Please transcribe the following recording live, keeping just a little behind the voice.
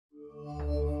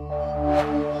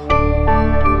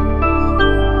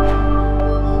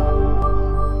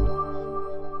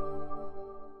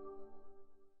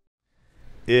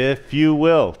If you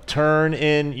will, turn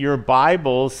in your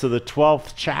Bibles to the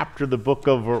 12th chapter of the book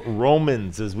of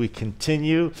Romans as we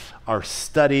continue our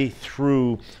study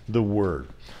through the Word.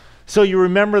 So you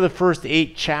remember the first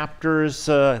 8 chapters,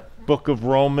 book of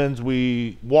Romans,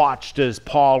 we watched as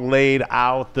Paul laid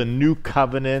out the new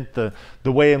covenant, the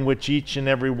way in which each and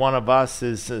every one of us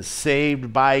is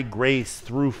saved by grace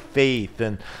through faith.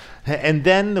 And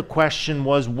then the question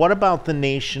was, what about the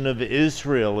nation of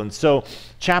Israel? And so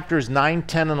chapters 9,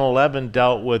 10, and 11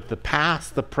 dealt with the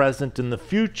past, the present, and the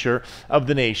future of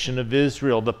the nation of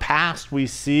Israel. The past, we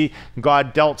see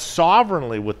God dealt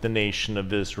sovereignly with the nation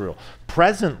of Israel.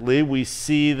 Presently, we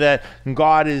see that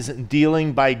God is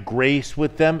dealing by grace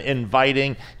with them,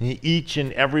 inviting each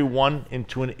and every one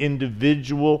into an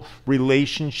individual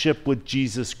relationship with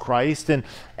Jesus Christ.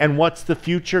 And what's the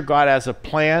future? God has a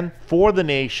plan for the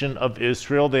nation of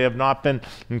Israel. They have not been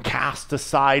cast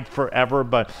aside forever,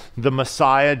 but the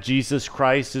Messiah, Jesus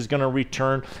Christ, is going to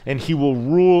return, and he will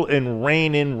rule and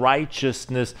reign in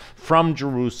righteousness from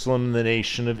Jerusalem, the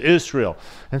nation of Israel.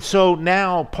 And so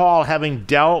now Paul, having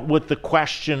dealt with the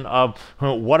question of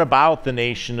what about the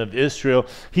nation of Israel,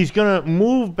 he's going to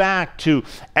move back to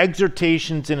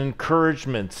exhortations and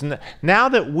encouragements. And now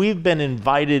that we've been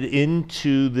invited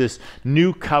into this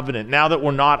new covenant, now that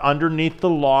we're not underneath the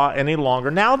law any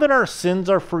longer, now that our sins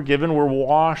are forgiven, we're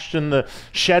washed in the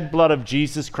shed blood of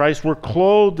Jesus Christ, we're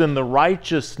clothed in the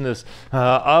righteousness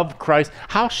of Christ,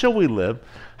 how shall we live?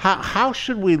 How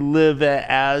should we live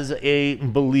as a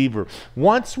believer?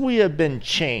 Once we have been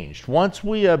changed, once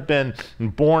we have been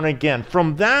born again,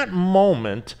 from that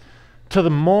moment to the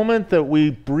moment that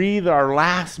we breathe our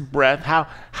last breath,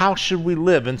 how should we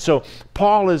live? And so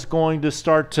Paul is going to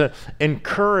start to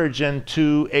encourage and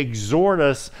to exhort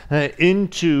us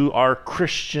into our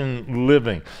Christian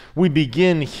living. We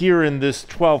begin here in this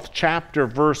 12th chapter,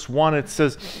 verse 1. It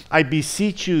says, "I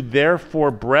beseech you, therefore,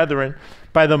 brethren,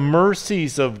 by the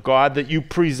mercies of God, that you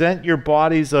present your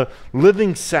bodies a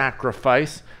living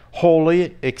sacrifice,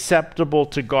 holy, acceptable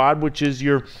to God, which is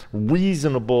your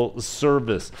reasonable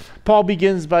service." Paul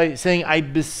begins by saying, "I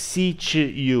beseech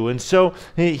you." And so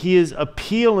he is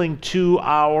appealing to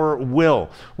our will.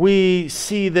 We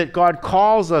see that God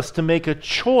calls us to make a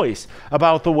choice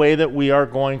about the way that we are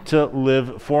going to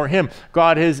live for him.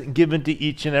 God has given to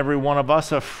each and every one of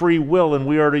us a free will, and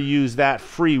we are to use that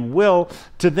free will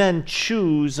to then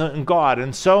choose God.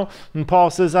 And so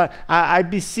Paul says, I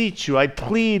beseech you, I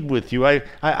plead with you,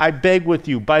 I beg with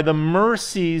you, by the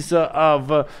mercies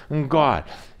of God.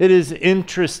 It is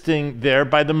interesting there,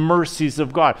 by the mercies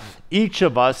of God. Each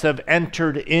of us have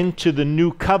entered into the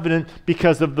new covenant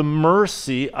because of the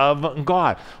mercy of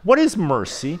God. What is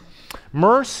mercy?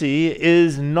 Mercy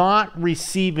is not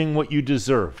receiving what you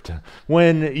deserved.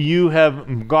 When you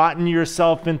have gotten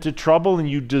yourself into trouble and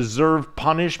you deserve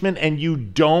punishment and you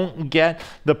don't get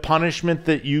the punishment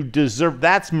that you deserve,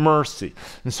 that's mercy.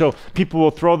 And so people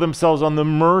will throw themselves on the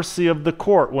mercy of the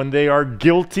court when they are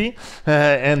guilty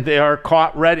and they are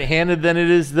caught red-handed. Then it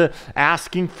is the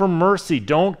asking for mercy.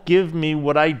 Don't give me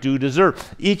what I do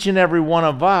deserve. Each and every one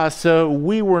of us,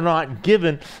 we were not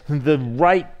given the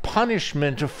right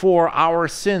punishment for our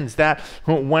sins. That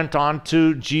went on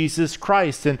to Jesus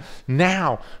Christ. And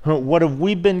now, what have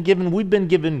we been given? We've been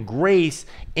given grace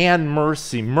and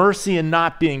mercy. Mercy in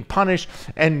not being punished,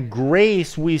 and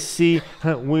grace, we see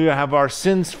we have our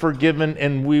sins forgiven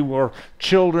and we were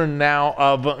children now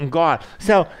of God.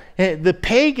 So the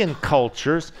pagan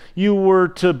cultures, you were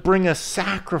to bring a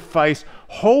sacrifice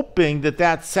hoping that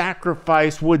that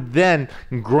sacrifice would then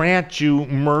grant you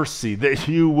mercy, that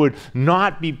you would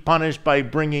not be punished by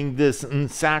bringing this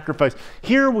sacrifice.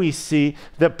 Here we see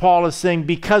that Paul is saying,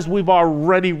 because we've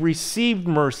already received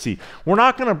mercy, we're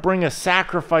not going to bring a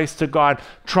sacrifice to God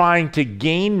trying to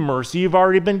gain mercy. You've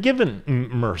already been given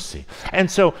mercy.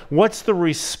 And so what's the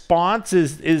response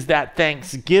is that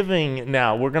thanksgiving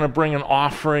now. We're going to bring an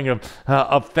offering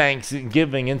of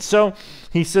thanksgiving. And so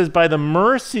he says, by the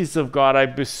mercies of God, I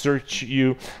beseech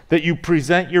you that you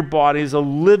present your bodies a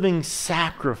living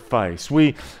sacrifice.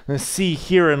 We see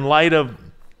here, in light of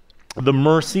the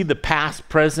mercy, the past,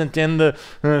 present, and the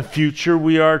future,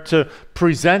 we are to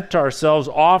present ourselves,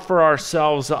 offer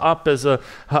ourselves up as a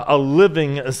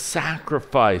living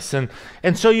sacrifice. And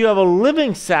so you have a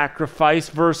living sacrifice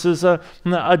versus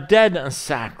a dead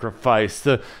sacrifice.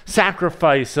 The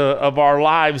sacrifice of our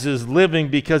lives is living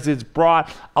because it's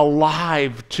brought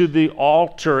alive to the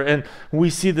altar. And we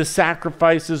see the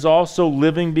sacrifice is also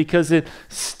living because it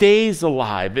stays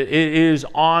alive. It is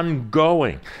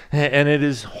ongoing, and it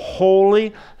is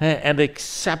holy and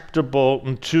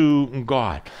acceptable to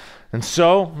God. And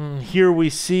so here we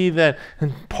see that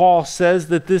Paul says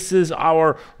that this is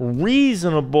our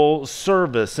reasonable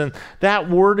service. And that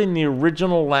word in the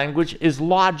original language is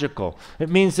logical. It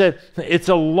means that it's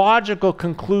a logical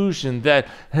conclusion that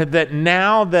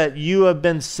now that you have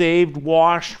been saved,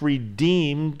 washed,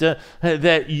 redeemed,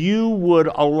 that you would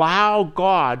allow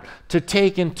God to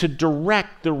take and to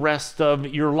direct the rest of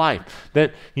your life.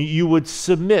 That you would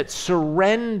submit,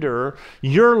 surrender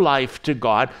your life to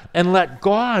God and let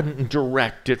God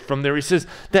direct it from there. He says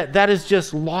that is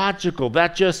just logical.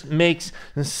 That just makes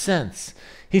sense.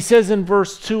 He says in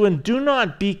verse 2, and do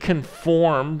not be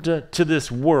conformed to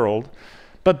this world,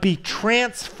 but be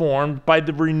transformed by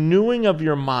the renewing of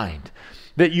your mind,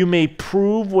 that you may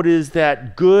prove what is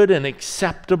that good and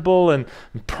acceptable and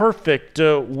perfect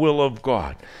will of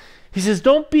God. He says,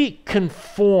 don't be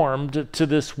conformed to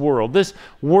this world. This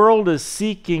world is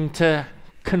seeking to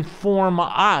conform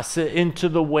us into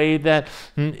the way that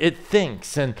it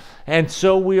thinks. And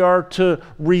so we are to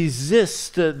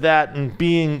resist that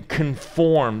being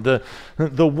conformed.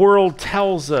 The world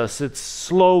tells us its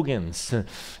slogans.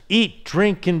 Eat,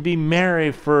 drink, and be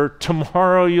merry, for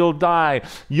tomorrow you'll die.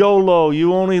 YOLO,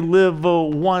 you only live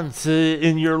once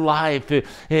in your life.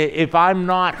 If I'm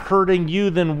not hurting you,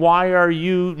 then why are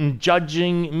you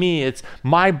judging me? It's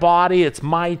my body, it's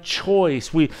my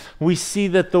choice. We see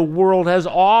that the world has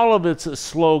all of its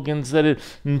slogans that it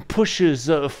pushes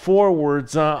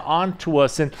forwards onto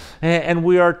us, and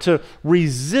we are to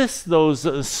resist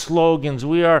those slogans.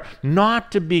 We are not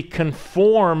to be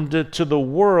conformed to the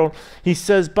world. He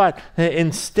says, but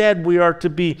instead we are to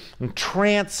be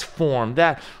transformed.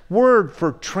 That word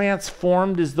for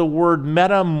transformed is the word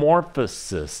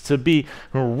metamorphosis, to be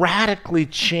radically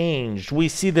changed. We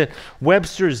see that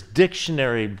Webster's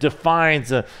dictionary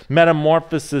defines a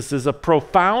metamorphosis as a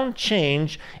profound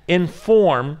change in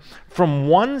form from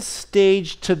one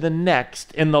stage to the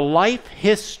next in the life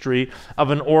history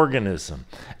of an organism,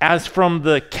 as from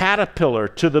the caterpillar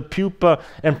to the pupa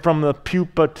and from the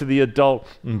pupa to the adult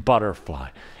butterfly.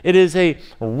 It is a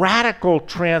radical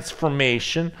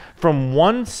transformation from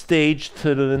one stage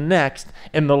to the next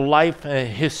in the life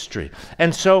history.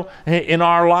 And so in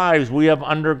our lives, we have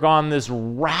undergone this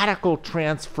radical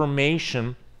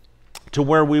transformation to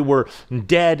where we were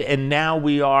dead and now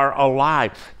we are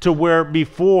alive, to where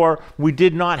before we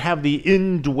did not have the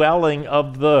indwelling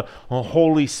of the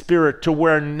Holy Spirit, to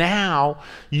where now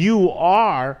you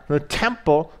are the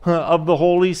temple of the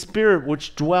Holy Spirit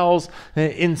which dwells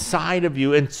inside of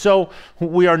you. And so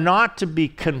we are not to be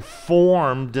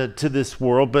conformed to this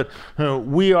world, but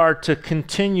we are to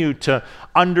continue to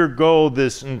undergo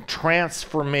this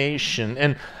transformation.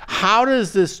 And how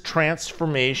does this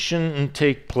transformation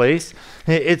take place?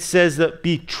 It says that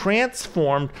be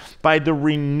transformed by the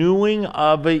renewing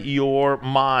of your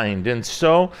mind. And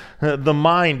so the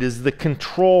mind is the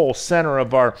control center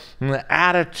of our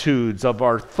attitudes, of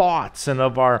our thoughts, and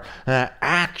of our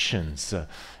actions.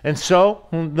 And so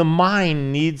the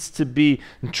mind needs to be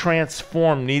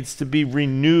transformed, needs to be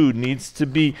renewed, needs to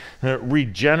be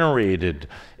regenerated.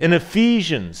 In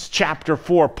Ephesians chapter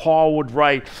 4, Paul would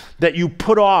write that you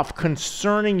put off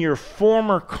concerning your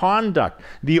former conduct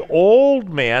the old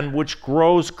man which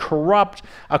grows corrupt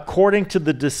according to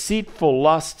the deceitful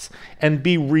lusts, and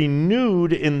be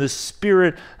renewed in the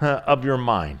spirit of your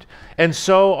mind. And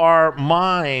so our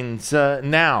minds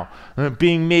now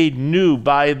being made new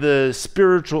by the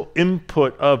spiritual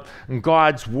input of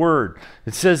God's word.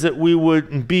 It says that we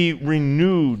would be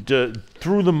renewed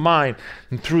through the mind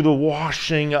and through the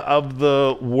washing of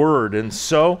the word. And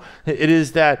so it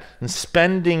is that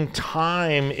spending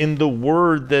time in the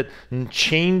word that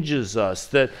changes us,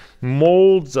 that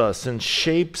molds us and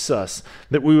shapes us,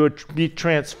 that we would be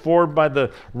transformed by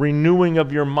the renewing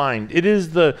of your mind. It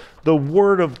is the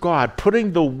word of God,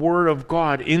 putting the word of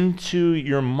God into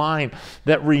your mind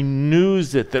that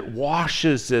renews it, that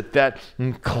washes it, that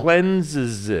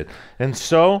cleanses it. And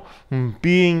so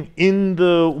being in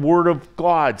the word of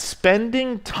God,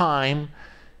 spending time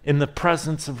in the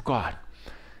presence of God.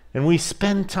 And we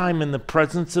spend time in the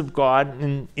presence of God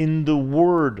and in the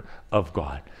word of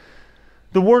God.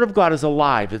 The Word of God is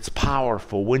alive. It's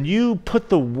powerful. When you put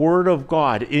the Word of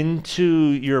God into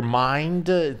your mind,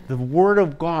 the Word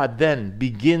of God then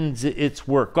begins its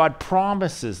work. God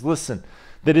promises, listen,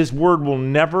 that His Word will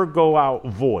never go out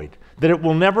void, that it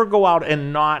will never go out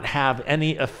and not have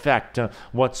any effect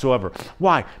whatsoever.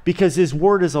 Why? Because his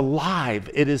word is alive.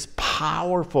 It is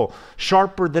powerful,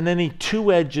 sharper than any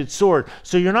two-edged sword.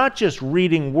 So you're not just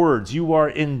reading words. You are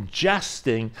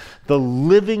ingesting the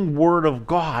living word of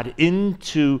God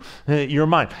into your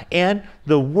mind. And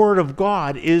the word of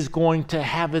God is going to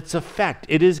have its effect.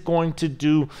 It is going to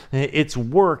do its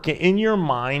work in your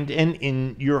mind and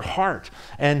in your heart.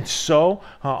 And so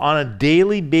on a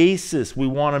daily basis, we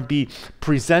want to be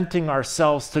presenting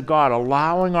ourselves to God,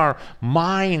 allowing our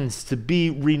minds to be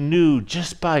renewed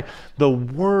just by the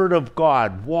word of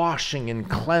God, washing and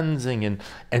cleansing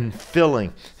and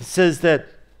filling. It says that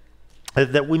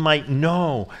we might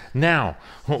know now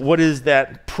what is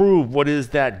that what is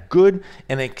that good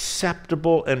and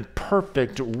acceptable and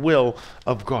perfect will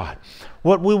of God.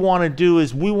 What we want to do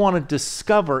is we want to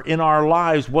discover in our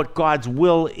lives what God's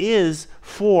will is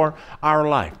for our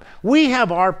life. We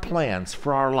have our plans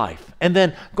for our life, and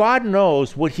then God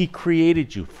knows what he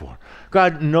created you for.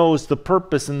 God knows the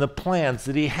purpose and the plans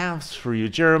that he has for you.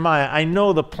 Jeremiah, I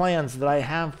know the plans that I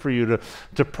have for you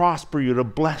to prosper you, to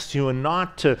bless you, and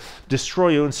not to destroy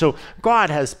you. And so God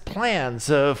has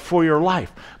plans for your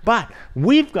life. But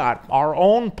we've got our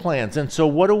own plans. And so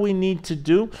what do we need to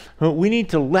do? We need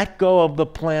to let go of the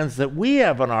plans that we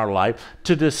have in our life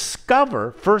to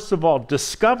discover, first of all,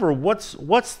 discover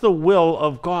what's the will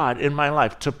of God in my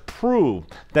life, to prove.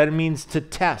 That means to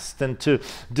test and to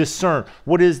discern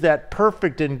what is that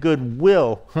perfect and good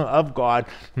will of God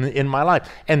in my life.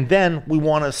 And then we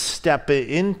want to step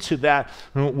into that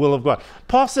will of God.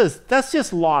 Paul says that's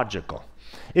just logical.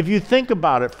 If you think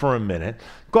about it for a minute,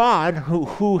 God,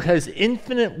 who has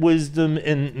infinite wisdom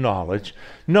and knowledge,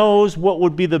 knows what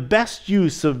would be the best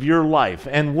use of your life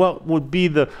and what would be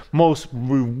the most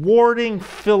rewarding,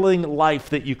 filling life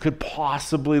that you could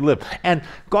possibly live. And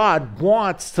God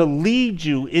wants to lead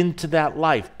you into that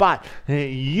life, but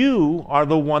you are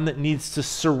the one that needs to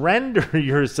surrender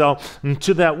yourself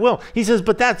to that will. He says,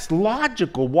 but that's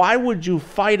logical. Why would you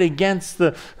fight against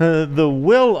the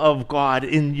will of God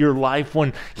in your life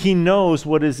when he knows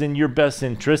what is in your best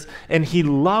interest and he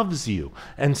loves you?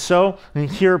 And so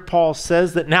here Paul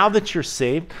says that now that you're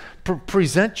saved,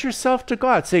 present yourself to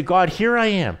God. Say, God, here I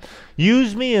am.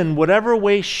 Use me in whatever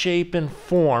way, shape, and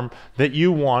form that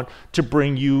you want to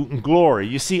bring you glory.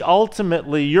 You see,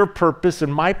 ultimately, your purpose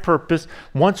and my purpose,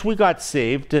 once we got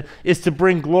saved, is to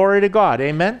bring glory to God.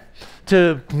 Amen?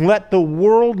 To let the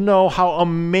world know how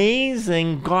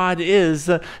amazing God is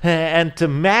and to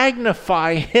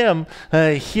magnify him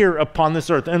here upon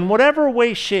this earth. In whatever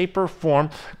way, shape, or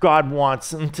form God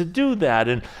wants him to do that.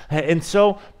 And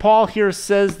so Paul here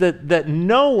says that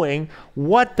knowing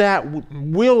what that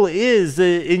will is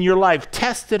in your life,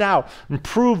 test it out and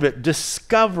prove it,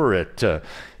 discover it.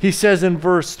 He says in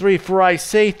verse 3, "For I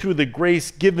say through the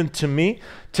grace given to me,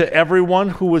 to everyone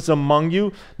who is among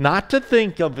you, not to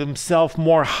think of himself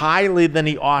more highly than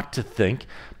he ought to think,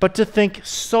 but to think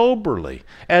soberly,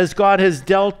 as God has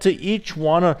dealt to each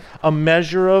one a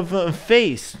measure of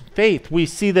faith. We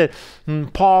see that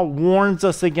Paul warns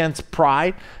us against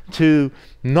pride, to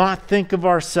not think of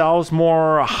ourselves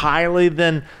more highly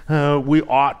than we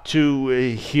ought to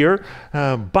here,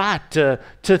 but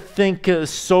to think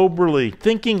soberly.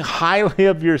 Thinking highly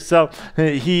of yourself,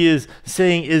 he is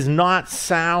saying, is not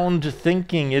sound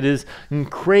thinking. It is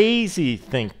crazy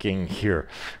thinking here.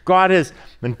 God has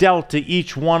dealt to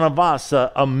each one of us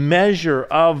a measure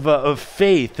of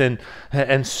faith,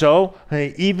 and so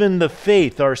even the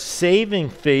faith, our saving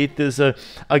faith, is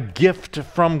a gift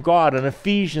from God. In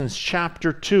Ephesians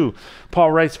chapter 2,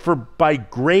 Paul writes, "For by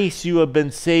grace you have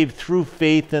been saved through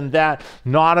faith, and that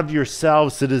not of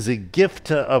yourselves. It is a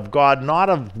gift of God, not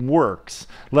of works,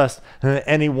 lest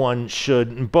anyone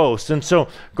should boast." And so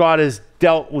God has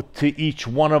dealt to each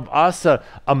one of us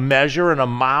a measure, an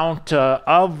amount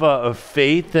of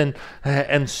faith,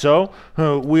 and so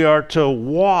we are to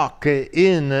walk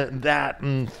in that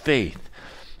faith.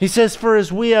 He says, "For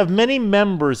as we have many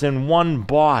members in one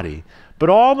body, but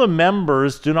all the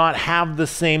members do not have the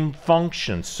same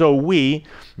function, so we,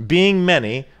 being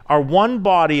many, are one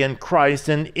body in Christ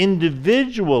and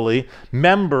individually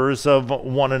members of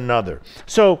one another."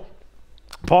 So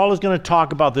Paul is going to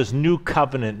talk about this new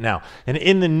covenant now. And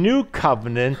in the new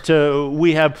covenant,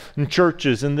 we have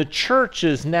churches, and the church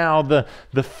is now the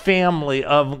family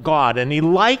of God. And he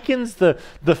likens the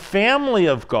family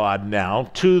of God now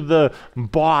to the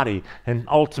body, and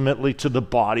ultimately to the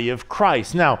body of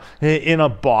Christ. Now, in a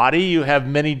body, you have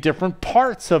many different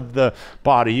parts of the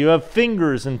body. You have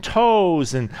fingers and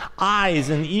toes and eyes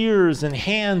and ears and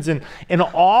hands, and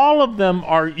all of them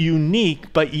are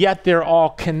unique, but yet they're all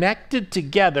connected together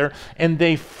together and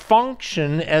they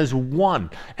function as one.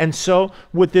 And so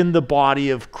within the body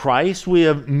of Christ, we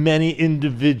have many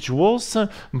individuals,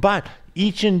 but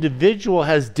each individual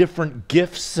has different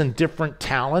gifts and different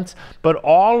talents, but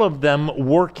all of them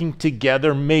working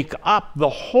together make up the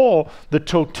whole, the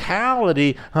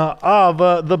totality of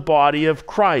the body of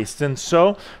Christ. And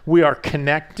so we are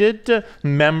connected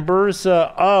members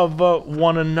of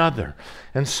one another.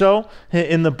 And so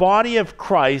in the body of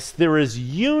Christ, there is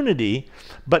unity,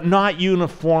 but not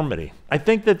uniformity. I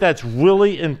think that that's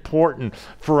really important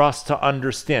for us to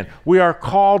understand. We are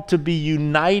called to be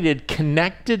united,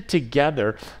 connected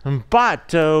together,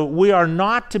 but we are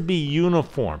not to be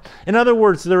uniform. In other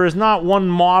words, there is not one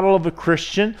model of a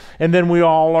Christian, and then we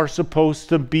all are supposed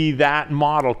to be that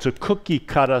model, to cookie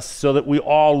cut us so that we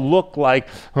all look like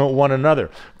one another.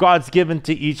 God's given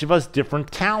to each of us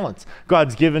different talents.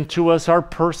 God's given to us our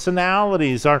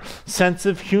personalities, our sense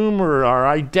of humor, our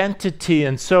identity,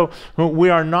 and so we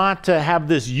are not to have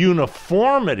this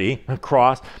uniformity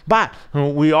across, but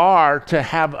we are to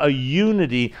have a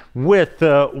unity with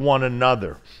one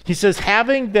another. He says,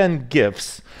 having then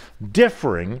gifts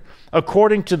differing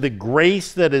according to the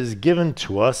grace that is given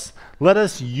to us, let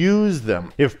us use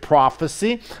them. If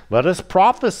prophecy, let us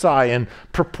prophesy in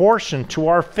proportion to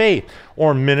our faith.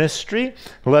 Or ministry,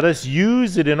 let us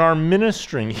use it in our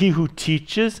ministering. He who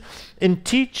teaches, in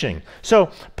teaching. So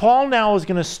Paul now is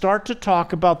going to start to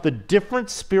talk about the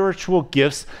different spiritual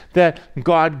gifts that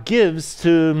God gives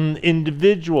to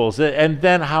individuals, and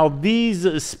then how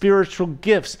these spiritual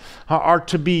gifts are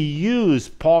to be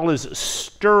used. Paul is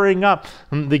stirring up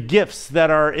the gifts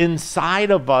that are inside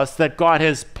of us that God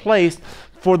has placed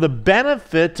for the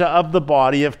benefit of the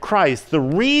body of Christ. The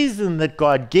reason that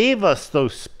God gave us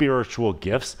those spiritual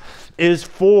gifts is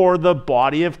for the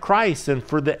body of Christ and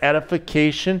for the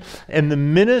edification and the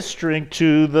ministering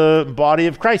to the body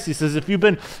of Christ. He says, if you've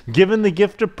been given the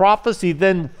gift of prophecy,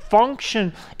 then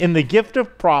function in the gift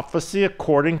of prophecy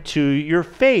according to your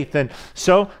faith. And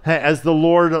so as the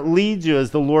Lord leads you,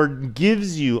 as the Lord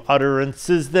gives you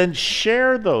utterances, then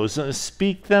share those,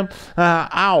 speak them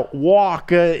out,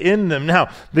 walk in them. Now,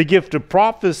 the gift of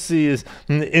prophecy is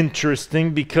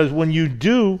interesting because when you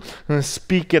do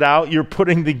speak it out, you're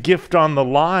putting the gift on the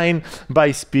line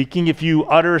by speaking. If you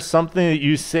utter something that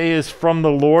you say is from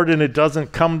the Lord and it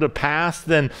doesn't come to pass,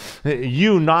 then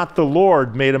you, not the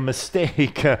Lord, made a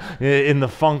mistake in the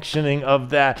functioning of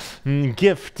that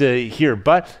gift here.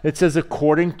 But it says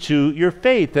according to your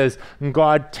faith, as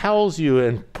God tells you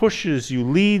and pushes you,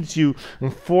 leads you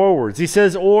forwards. He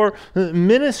says, or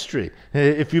ministry.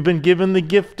 If you've been given the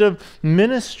gift of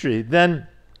ministry, then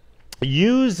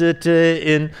use it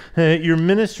in your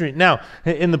ministry. Now,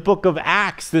 in the book of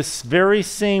Acts, this very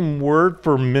same word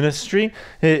for ministry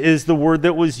is the word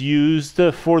that was used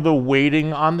for the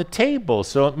waiting on the table.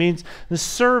 So it means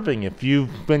serving. If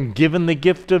you've been given the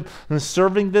gift of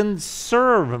serving, then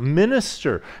serve,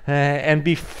 minister, and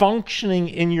be functioning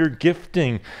in your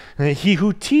gifting. He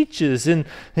who teaches in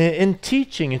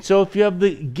teaching. And so if you have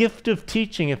the gift of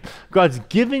teaching, if God's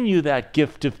given you that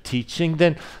gift of teaching,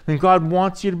 then God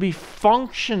wants you to be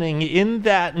functioning in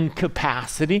that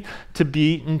capacity to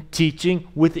be teaching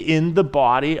within the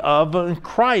body of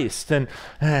Christ.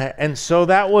 And so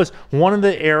that was one of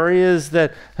the areas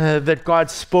that God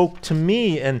spoke to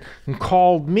me and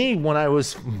called me when I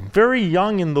was very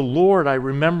young in the Lord. I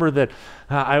remember that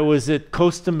I was at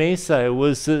Costa Mesa. I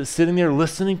was sitting there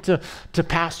listening to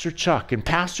Pastor Chuck, and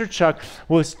Pastor Chuck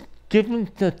was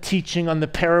given the teaching on the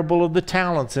parable of the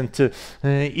talents, and to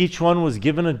each one was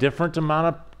given a different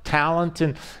amount of talent,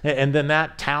 and then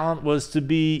that talent was to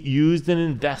be used and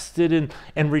invested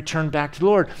and returned back to the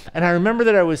Lord. And I remember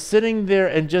that I was sitting there,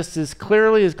 and just as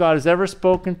clearly as God has ever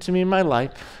spoken to me in my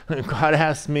life, God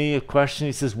asked me a question.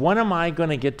 He says, when am I going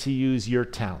to get to use your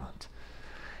talent?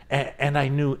 And I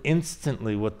knew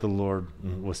instantly what the Lord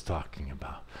was talking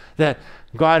about. That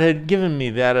God had given me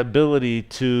that ability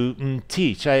to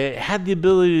teach. I had the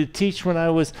ability to teach when I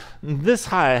was this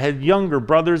high. I had younger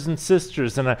brothers and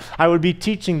sisters, and I would be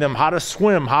teaching them how to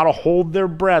swim, how to hold their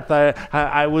breath.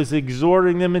 I was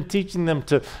exhorting them and teaching them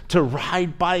to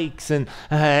ride bikes and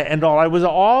all. I was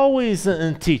always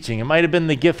teaching. It might have been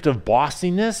the gift of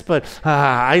bossiness, but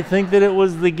I think that it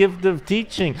was the gift of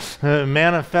teaching,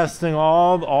 manifesting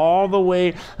all the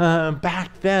way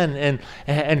back then.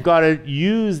 And God had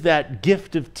used that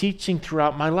gift of teaching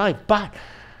throughout my life, but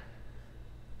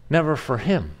never for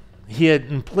him. he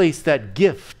had placed that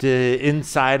gift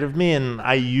inside of me, and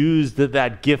I used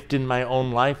that gift in my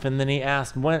own life. And then he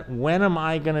asked, when am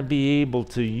I going to be able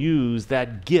to use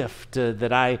that gift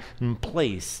that I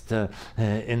placed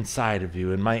inside of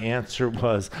you? And my answer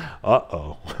was,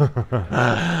 uh-oh.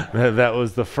 That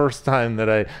was the first time that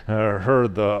I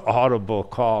heard the audible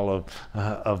call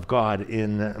of God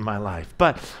in my life.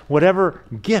 But whatever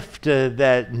gift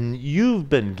that you've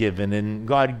been given, and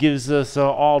God gives us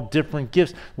all different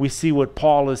gifts, we see what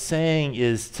Paul is saying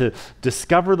is to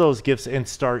discover those gifts and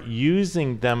start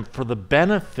using them for the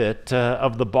benefit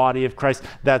of the body of Christ.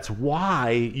 That's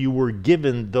why you were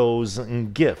given those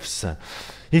gifts.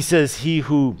 He says, he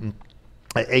who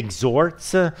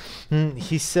exhorts,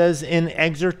 he says in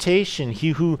exhortation, he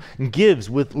who gives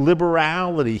with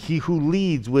liberality, he who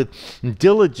leads with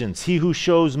diligence, he who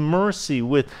shows mercy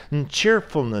with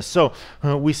cheerfulness. So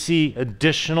we see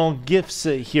additional gifts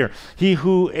here. He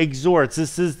who exhorts,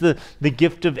 this is the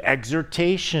gift of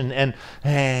exhortation,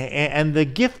 and the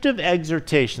gift of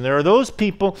exhortation. There are those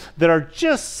people that are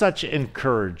just such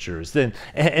encouragers,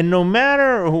 and no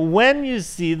matter when you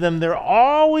see them, they're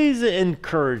always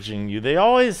encouraging you. They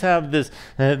always have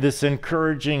this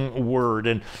encouraging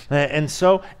word, and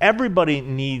so everybody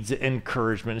needs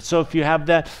encouragement. So if you have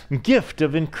that gift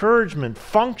of encouragement,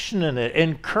 function in it,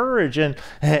 encourage and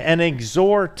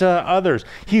exhort others.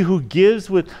 He who gives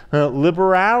with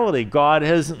liberality, God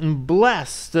has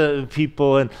blessed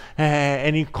people,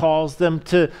 and he calls them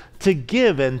to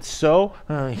give. And so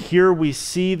here we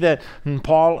see that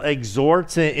Paul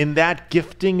exhorts in that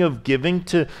gifting of giving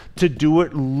to do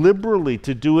it liberally,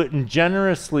 to do it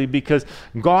generously, because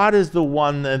God is the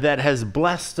one that has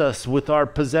blessed us with our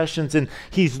possessions, and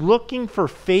he's looking for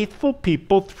faithful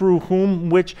people through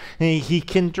which he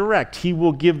can direct. He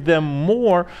will give them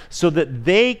more so that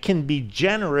they can be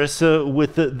generous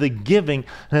with the giving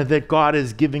that God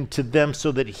is giving to them,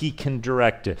 so that he can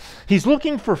direct it. He's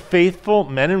looking for faithful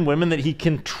men and women that he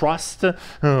can trust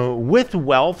with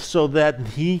wealth, so that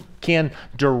he can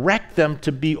direct them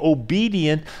to be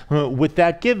obedient with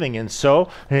that giving. And so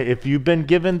if you've been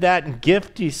given that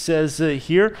gift, he says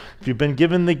here, if you've been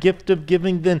given the gift of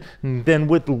giving, then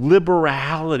with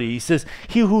liberality. He says,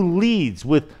 he who leads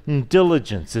with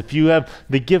diligence. If you have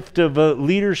the gift of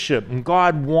leadership, and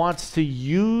God wants to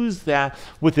use that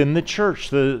within the church,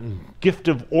 the gift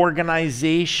of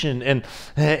organization,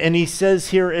 and he says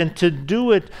here, and to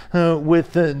do it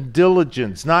with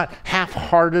diligence, not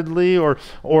half-heartedly or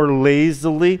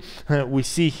lazily. We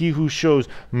see he who shows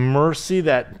mercy,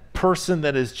 that person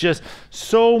that is just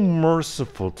so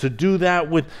merciful, to do that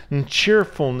with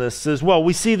cheerfulness as well.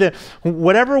 We see that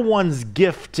whatever one's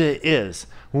gift is,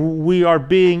 we are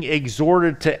being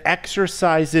exhorted to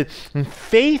exercise it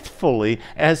faithfully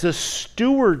as a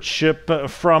stewardship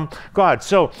from God.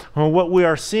 So what we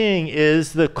are seeing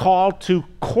is the call to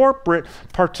corporate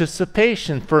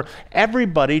participation, for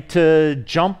everybody to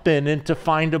jump in and to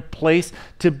find a place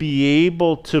to be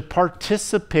able to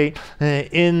participate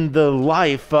in the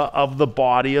life of the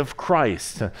body of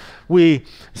Christ. We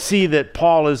see that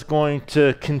Paul is going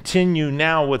to continue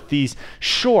now with these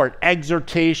short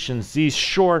exhortations, these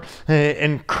short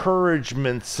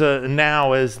encouragements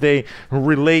now as they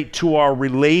relate to our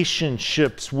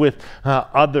relationships with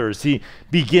others. He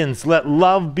begins, let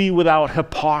love be without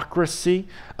hypocrisy,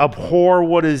 abhor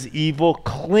what is evil,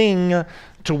 cling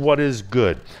to what is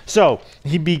good. So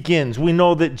he begins, we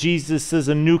know that Jesus says,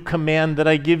 a new command that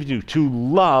I give you, to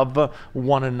love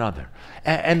one another.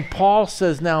 And Paul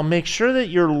says, now make sure that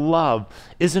your love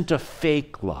isn't a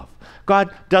fake love.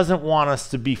 God doesn't want us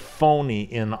to be phony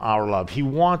in our love. He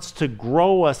wants to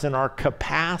grow us in our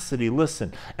capacity,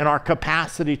 listen, in our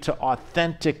capacity to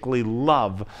authentically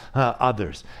love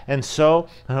others. And so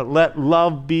let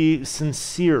love be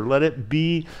sincere. Let it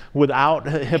be without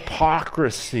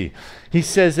hypocrisy. He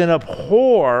says, and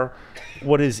abhor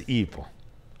what is evil.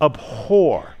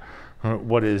 Abhor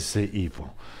what is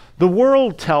evil. The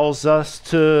world tells us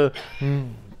to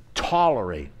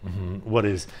tolerate what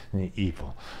is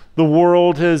evil. The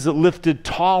world has lifted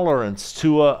tolerance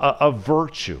to a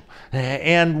virtue.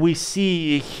 And we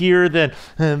see here that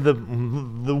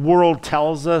the world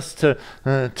tells us to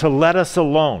let us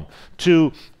alone,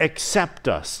 to accept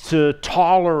us, to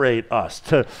tolerate us,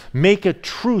 to make a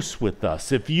truce with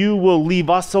us. If you will leave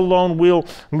us alone, we'll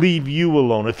leave you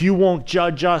alone. If you won't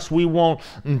judge us, we won't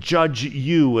judge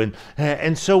you.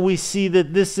 And so we see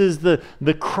that this is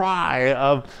the cry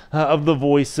of the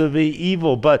voice of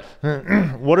evil. But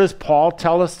what does does Paul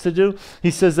tell us to do?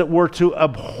 He says that we're to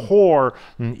abhor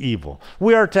evil.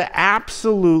 We are to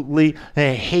absolutely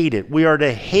hate it. We are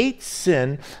to hate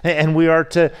sin, and we are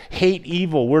to hate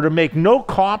evil. We're to make no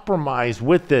compromise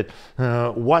with it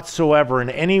whatsoever in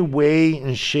any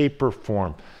way, shape, or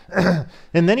form.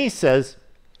 And then he says,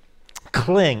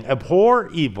 cling, abhor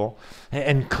evil,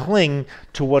 and cling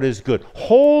to what is good.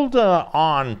 Hold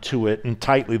on to it and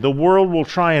tightly. The world will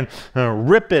try and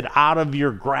rip it out of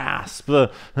your grasp.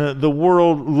 The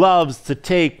world loves to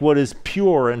take what is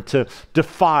pure and to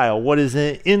defile what is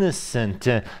innocent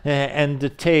and to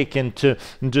take and to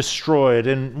destroy it.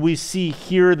 And we see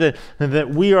here that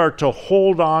we are to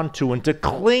hold on to and to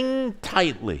cling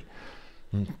tightly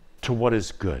to what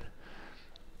is good.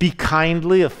 Be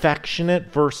kindly,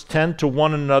 affectionate, verse 10, to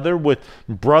one another with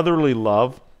brotherly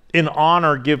love, in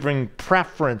honor giving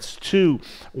preference to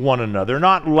one another,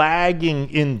 not lagging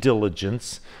in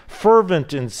diligence,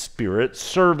 fervent in spirit,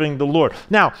 serving the Lord.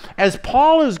 Now, as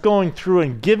Paul is going through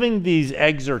and giving these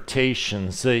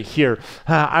exhortations here,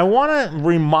 I want to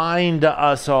remind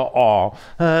us all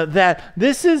that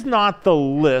this is not the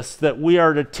list that we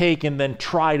are to take and then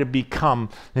try to become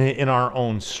in our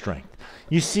own strength.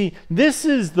 You see, this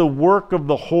is the work of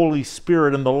the Holy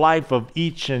Spirit in the life of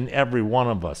each and every one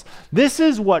of us. This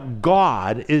is what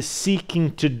God is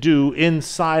seeking to do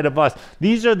inside of us.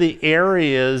 These are the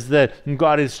areas that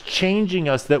God is changing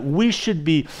us, that we should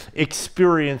be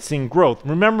experiencing growth.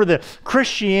 Remember that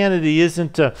Christianity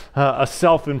isn't a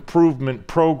self-improvement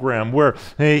program where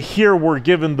here we're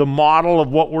given the model of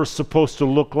what we're supposed to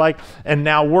look like, and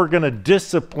now we're going to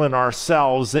discipline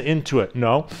ourselves into it.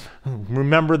 No.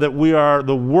 Remember that we are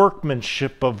the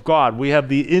workmanship of God. We have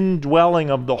the indwelling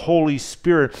of the Holy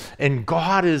Spirit, and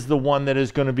God is the one that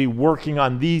is going to be working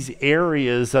on these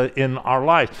areas in our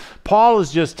lives. Paul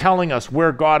is just telling us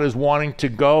where God is wanting to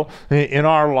go in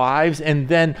our lives, and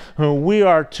then we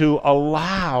are to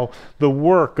allow the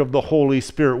work of the Holy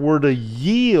Spirit. We're to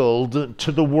yield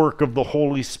to the work of the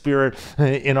Holy Spirit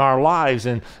in our lives,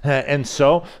 and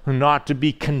so not to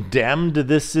be condemned.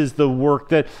 This is the work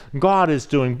that God is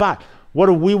doing. But what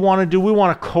do we want to do? We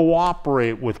want to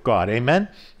cooperate with God. Amen?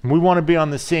 We want to be on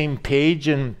the same page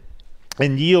and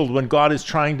yield when God is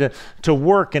trying to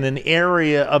work in an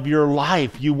area of your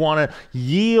life. You want to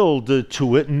yield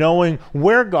to it, knowing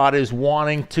where God is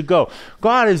wanting to go.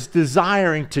 God is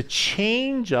desiring to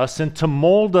change us and to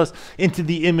mold us into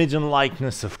the image and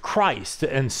likeness of Christ.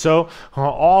 And so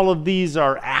all of these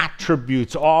are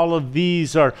attributes. All of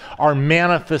these are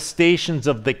manifestations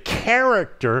of the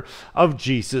character of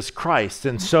Jesus Christ.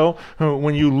 And so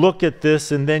when you look at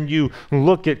this and then you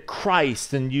look at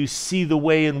Christ and you see the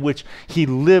way in which he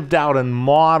lived out and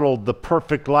modeled the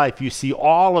perfect life, you see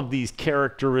all of these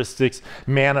characteristics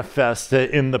manifest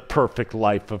in the perfect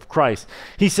life of Christ.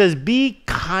 He says, be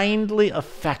kindly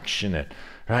affectionate,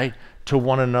 right, to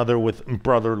one another with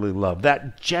brotherly love,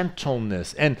 that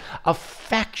gentleness and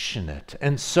affectionate.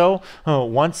 And so,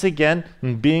 once again,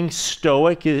 being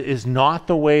stoic is not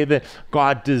the way that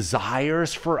God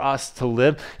desires for us to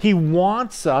live. He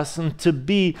wants us to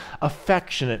be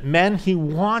affectionate. Men, he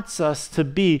wants us to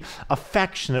be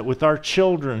affectionate with our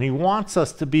children. He wants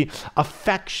us to be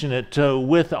affectionate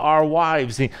with our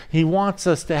wives. He wants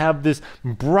us to have this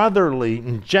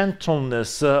brotherly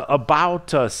gentleness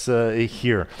about us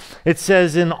here. It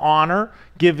says in honor,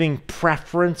 giving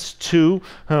preference to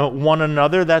one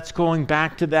another. That's going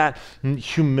back to that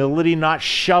humility, not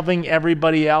shoving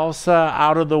everybody else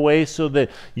out of the way so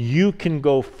that you can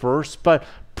go first, but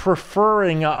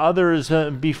preferring others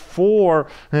before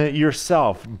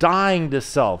yourself, dying to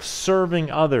self,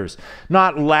 serving others,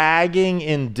 not lagging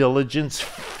in diligence,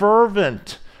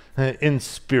 fervent in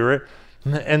spirit,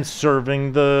 and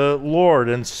serving the Lord.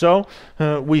 And so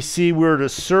we see we're to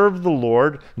serve the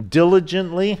Lord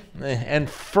diligently and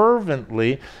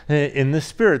fervently in the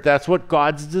Spirit. That's what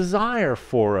God's desire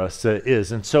for us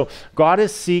is. And so God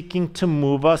is seeking to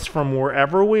move us from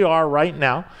wherever we are right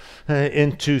now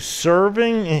into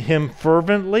serving him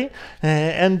fervently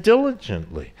and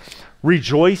diligently,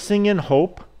 rejoicing in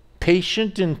hope,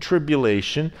 patient in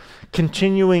tribulation,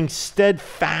 continuing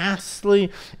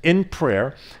steadfastly in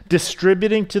prayer,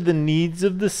 distributing to the needs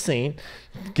of the saint,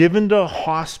 given to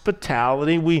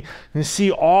hospitality. We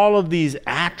see all of these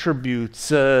attributes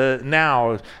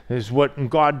now is what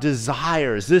God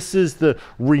desires. This is the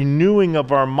renewing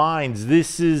of our minds.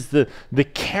 This is the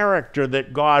character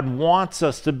that God wants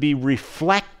us to be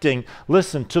reflecting,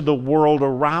 listen, to the world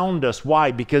around us.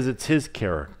 Why? Because it's his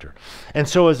character. And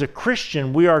so as a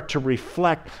Christian, we are to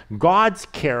reflect God's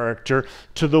character character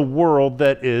to the world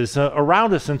that is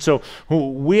around us. And so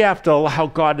we have to allow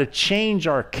God to change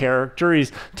our character.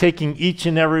 He's taking each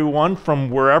and every one from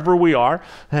wherever we are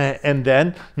and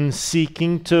then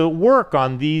seeking to work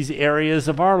on these areas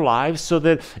of our lives so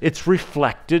that it's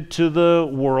reflected to the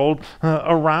world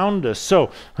around us.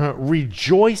 So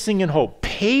rejoicing in hope,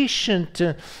 patient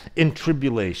in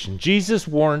tribulation. Jesus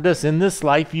warned us, in this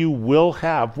life you will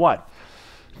have what?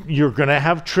 You're going to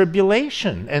have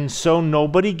tribulation. And so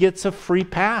nobody gets a free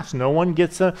pass. No one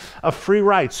gets a free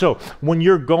ride. So when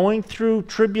you're going through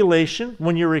tribulation,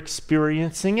 when you're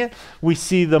experiencing it, we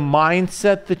see the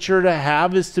mindset that you're to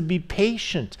have is to be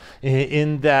patient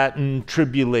in that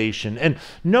tribulation. And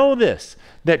know this,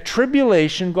 that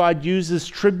tribulation, God uses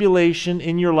tribulation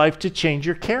in your life to change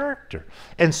your character.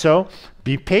 And so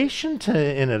be patient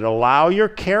in it. Allow your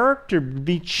character to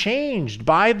be changed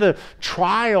by the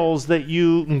trials that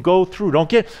you go through. Don't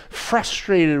get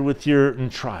frustrated with your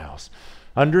trials.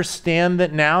 Understand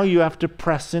that now you have to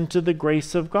press into the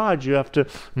grace of God. You have to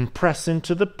press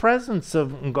into the presence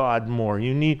of God more.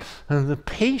 You need the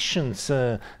patience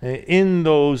in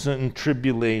those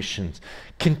tribulations.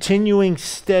 Continuing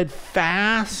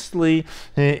steadfastly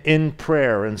in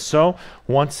prayer. And so,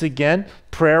 once again,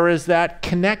 prayer is that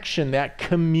connection, that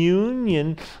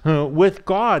communion with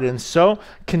God. And so,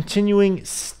 continuing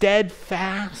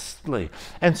steadfastly.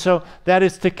 And so, that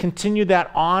is to continue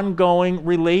that ongoing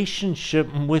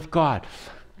relationship with God.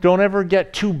 Don't ever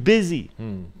get too busy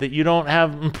that you don't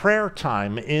have prayer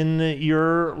time in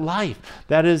your life.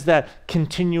 That is that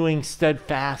continuing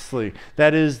steadfastly.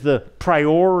 That is the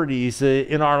priorities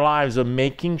in our lives of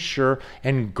making sure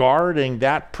and guarding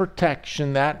that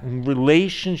protection, that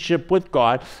relationship with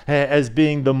God as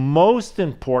being the most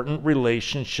important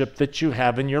relationship that you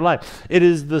have in your life. It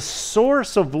is the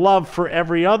source of love for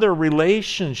every other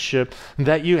relationship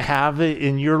that you have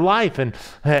in your life.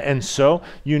 And so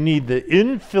you need the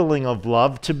infilling of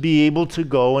love to be able to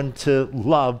go and to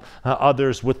love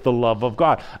others with the love of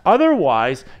God.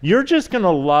 Otherwise, you're just going to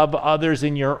love others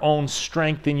in your own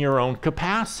strength, in your own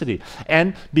capacity.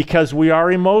 And because we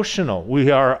are emotional,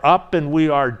 we are up and we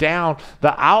are down,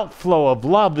 the outflow of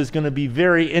love is going to be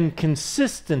very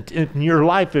inconsistent in your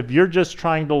life if you're just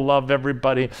trying to love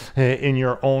everybody in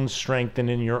your own strength and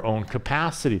in your own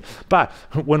capacity. But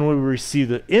when we receive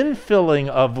the infilling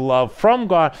of love from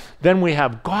God, then we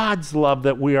have God's love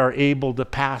that we are able to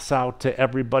pass out to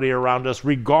everybody around us,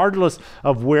 regardless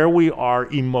of where we are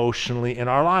emotionally in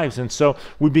our lives. And so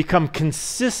we become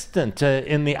consistent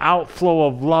in the outflow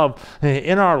of love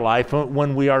in our life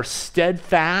when we are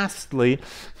steadfastly,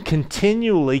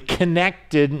 continually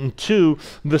connected to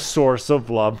the source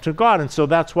of love, to God. And so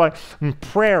that's why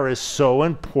prayer is so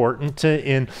important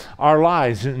in our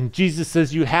lives. And Jesus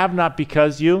says, you have not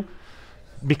because you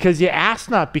ask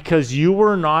not, because you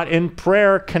were not in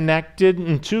prayer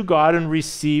connected to God and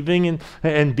receiving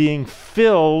and being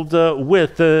filled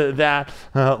with that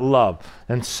love.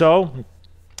 And so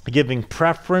giving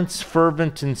preference,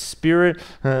 fervent in spirit,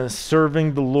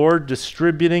 serving the Lord,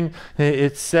 distributing,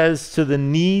 it says, to the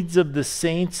needs of the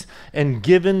saints, and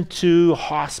given to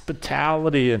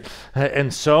hospitality.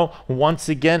 And so, once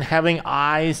again, having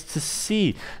eyes to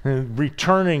see,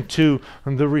 returning to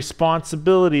the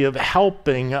responsibility of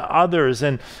helping others,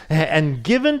 and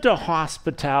given to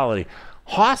hospitality.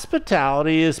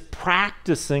 Hospitality is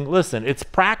practicing, listen, it's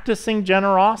practicing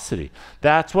generosity.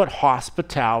 That's what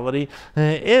hospitality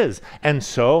is. And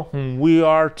so we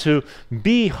are to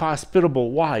be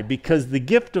hospitable. Why? Because the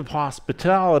gift of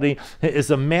hospitality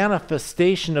is a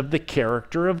manifestation of the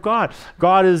character of God.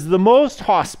 God is the most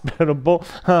hospitable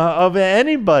of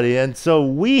anybody. And so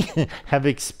we have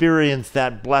experienced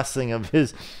that blessing of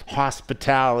his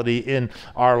hospitality in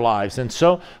our lives. And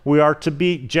so we are to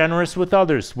be generous with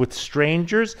others, with strangers,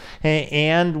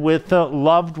 and with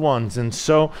loved ones. And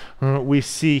so we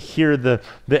see here the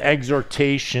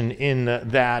exhortation in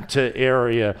that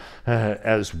area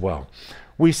as well.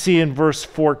 We see in verse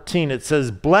 14, it says,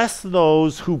 bless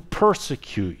those who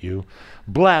persecute you,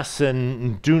 bless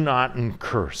and do not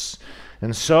curse.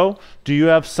 And so, do you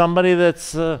have somebody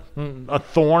that's a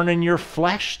thorn in your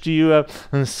flesh? Do you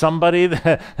have somebody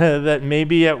that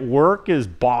maybe at work is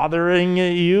bothering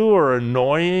you or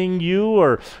annoying you,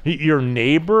 or your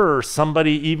neighbor, or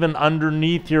somebody even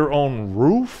underneath your own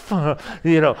roof?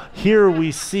 Here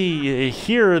we see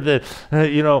here that,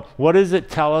 what does it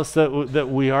tell us that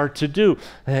we are to do?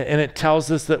 And it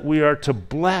tells us that we are to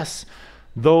bless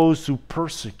those who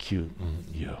persecute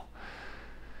you.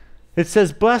 It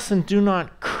says, bless and do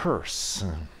not curse.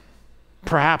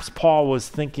 Perhaps Paul was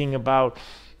thinking about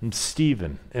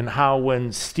Stephen, and how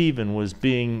when Stephen was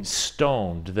being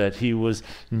stoned, that he was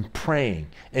praying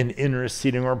and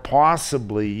interceding, or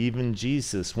possibly even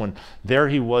Jesus, when there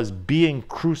he was being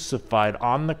crucified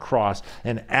on the cross,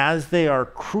 and as they are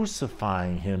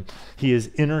crucifying him, he is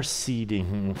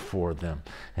interceding for them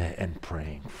and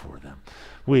praying for them.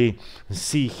 We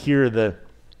see here the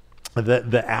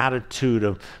attitude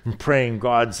of praying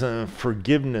God's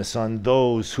forgiveness on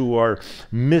those who are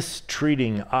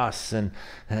mistreating us,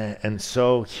 and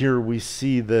so here we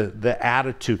see the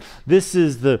attitude. This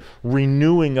is the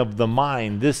renewing of the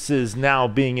mind. This is now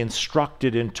being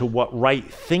instructed into what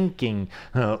right thinking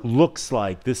looks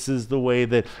like. This is the way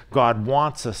that God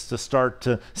wants us to start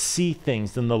to see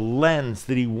things, and the lens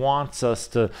that he wants us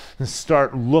to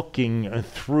start looking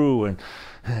through.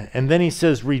 And then he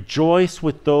says, rejoice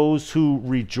with those who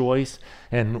rejoice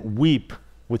and weep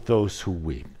with those who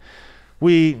weep.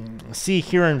 We see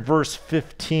here in verse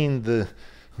 15, the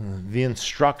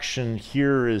instruction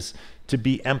here is to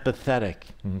be empathetic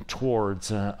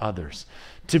towards others,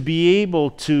 to be able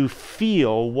to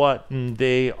feel what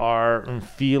they are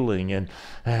feeling.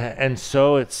 And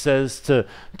so it says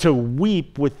to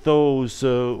weep with those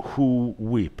who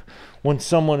weep. When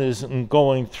someone is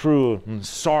going through a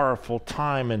sorrowful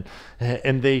time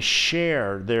and they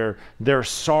share their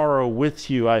sorrow with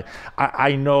you,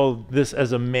 I know this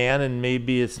as a man, and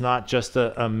maybe it's not just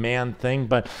a man thing,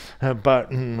 but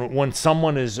when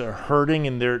someone is hurting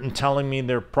and they're telling me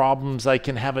their problems, I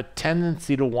can have a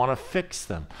tendency to want to fix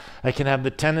them. I can have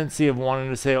the tendency of wanting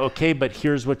to say, okay, but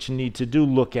here's what you need to do.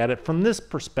 Look at it from this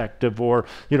perspective, or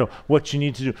what you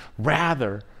need to do,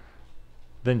 rather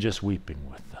than just weeping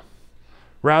with them.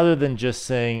 Rather than just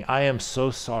saying, I am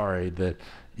so sorry that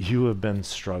you have been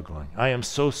struggling. I am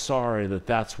so sorry that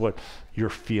that's what you're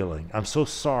feeling. I'm so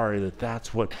sorry that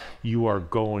that's what you are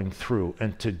going through.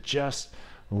 And to just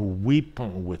weep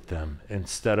with them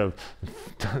instead of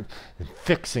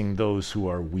fixing those who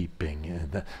are weeping.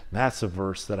 And that's a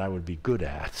verse that I would be good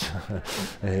at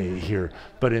here.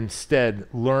 But instead,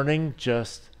 learning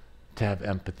just to have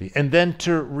empathy. And then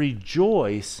to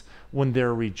rejoice when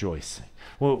they're rejoicing.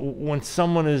 When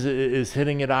someone is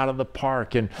hitting it out of the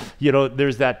park, and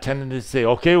there's that tendency to say,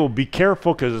 okay, well, be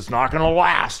careful because it's not going to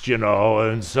last,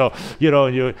 and so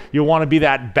you want to be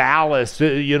that ballast,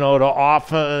 to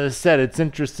often said. It's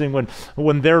interesting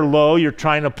when they're low, you're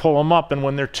trying to pull them up, and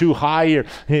when they're too high,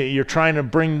 you're trying to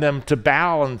bring them to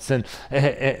balance, and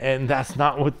that's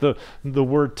not what the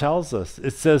word tells us.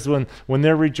 It says when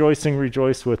they're rejoicing,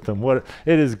 rejoice with them.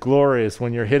 It is glorious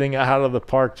when you're hitting out of the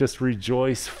park. Just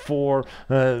rejoice for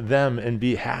them and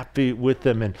be happy with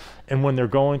them, and when they're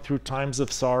going through times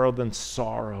of sorrow, then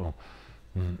sorrow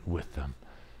with them.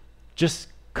 Just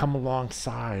come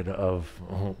alongside of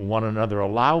one another.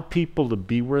 Allow people to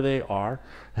be where they are,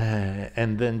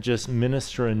 and then just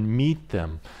minister and meet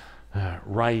them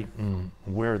right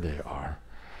where they are.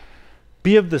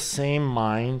 Be of the same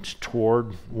mind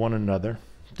toward one another.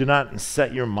 Do not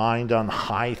set your mind on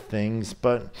high things,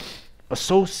 but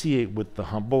associate with the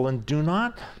humble, and do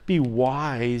not be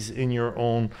wise in your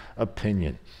own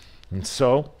opinion. And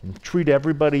so treat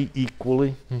everybody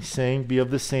equally. He's saying, be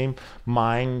of the same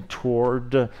mind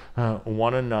toward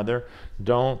one another.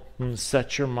 Don't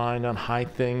set your mind on high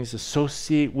things.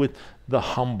 Associate with the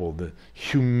humble, the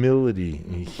humility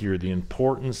here, the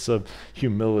importance of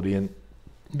humility and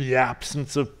the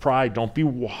absence of pride. Don't be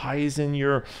wise in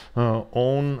your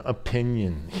own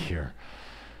opinion here.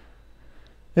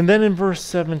 And then in verse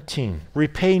 17,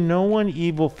 repay no one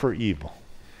evil for evil.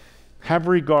 Have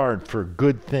regard for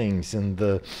good things in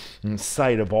the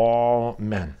sight of all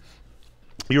men.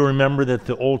 You remember that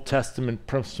the Old Testament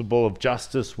principle of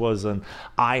justice was an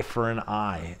eye for an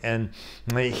eye. And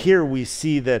here we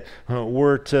see that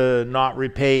we're to not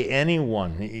repay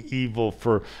anyone evil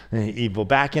for evil.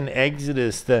 Back in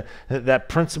Exodus, that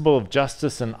principle of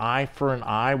justice, an eye for an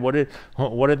eye, what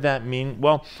did that mean?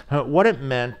 Well, what it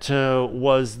meant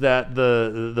was that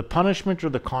the punishment or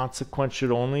the consequence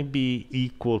should only be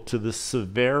equal to the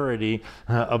severity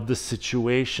of the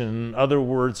situation. In other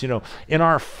words, in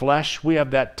our flesh, we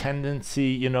have that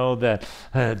tendency, that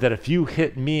if you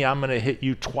hit me, I'm going to hit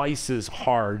you twice as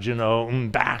hard,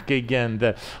 back again,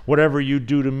 that whatever you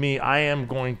do to me, I am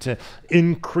going to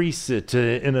increase it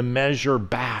in a measure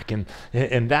back.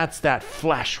 And that's that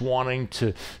flesh wanting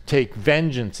to take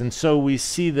vengeance. And so we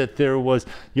see that there was,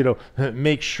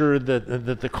 make sure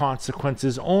that the consequence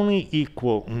is only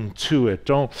equal to it.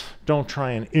 Don't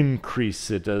try and increase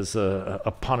it as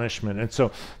a punishment. And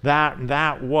so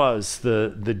that was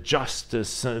the justice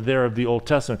practice there of the Old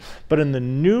Testament. But in the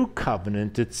New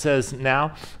Covenant, it says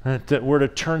now that we're to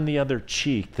turn the other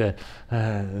cheek, that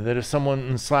if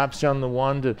someone slaps you on the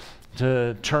one,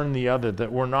 to turn the other,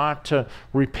 that we're not to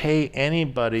repay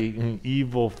anybody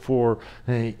evil for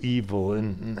evil,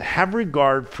 and have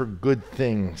regard for good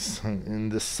things in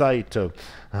the sight of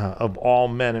all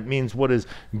men. It means what is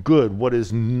good, what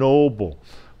is noble,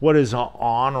 what is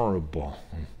honorable.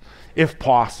 If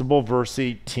possible, verse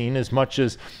 18, as much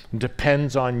as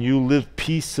depends on you, live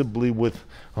peaceably with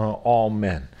all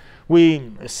men.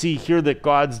 We see here that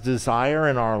God's desire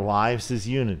in our lives is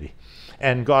unity.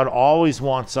 And God always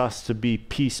wants us to be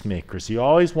peacemakers. He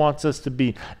always wants us to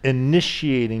be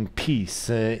initiating peace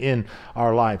in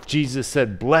our life. Jesus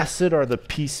said, "Blessed are the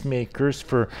peacemakers,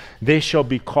 for they shall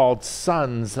be called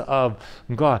sons of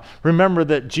God." Remember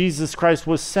that Jesus Christ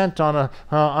was sent on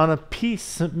a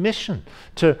peace mission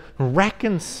to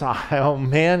reconcile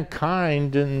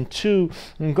mankind to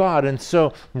God. And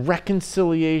so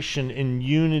reconciliation and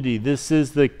unity, this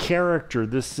is the character,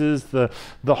 this is the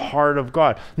heart of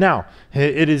God. Now,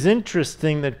 it is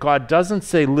interesting that God doesn't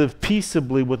say live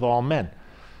peaceably with all men.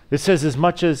 It says as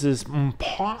much as is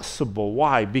possible.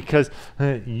 Why? Because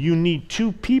you need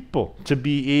two people to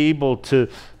be able to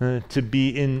be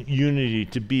in unity,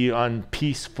 to be on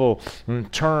peaceful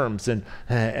terms.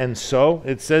 And so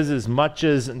it says as much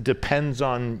as depends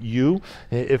on you.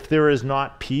 If there is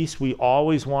not peace, we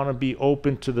always want to be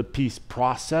open to the peace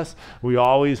process. We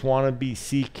always want to be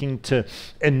seeking to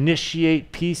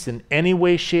initiate peace in any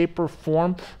way, shape, or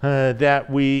form that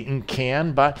we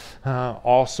can, but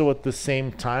also at the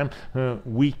same time,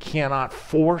 we cannot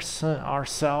force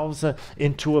ourselves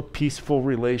into a peaceful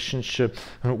relationship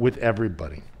with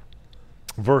everybody.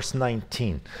 Verse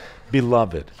 19,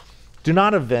 "Beloved, do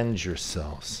not avenge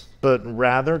yourselves, but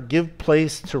rather give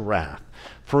place to wrath.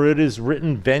 For it is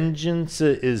written, vengeance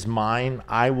is mine,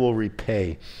 I will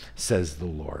repay, says the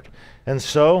Lord." And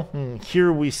so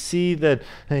here we see that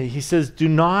he says, do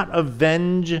not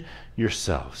avenge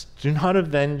yourselves. Do not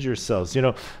avenge yourselves.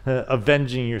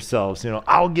 Avenging yourselves.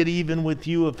 I'll get even with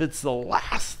you if it's the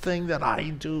last thing that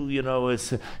I do.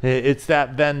 It's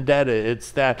that vendetta.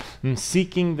 It's that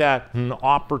seeking that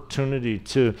opportunity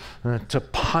to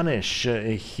punish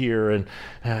here.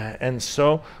 And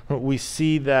so we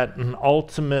see that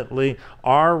ultimately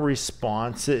our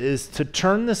response is to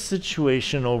turn the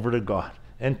situation over to God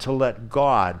and to let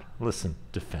God, listen,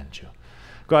 defend you.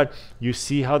 God, you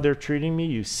see how they're treating me.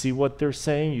 You see what they're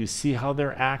saying. You see how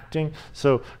they're acting.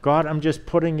 So, God, I'm just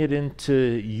putting it into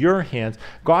your hands.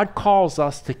 God calls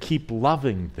us to keep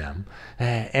loving them,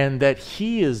 and that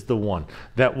he is the one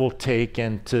that will take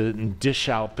and to dish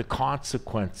out the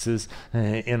consequences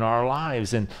in our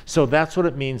lives. And so that's what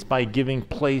it means by giving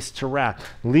place to wrath,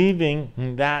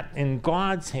 leaving that in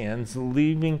God's hands,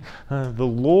 leaving the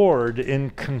Lord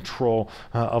in control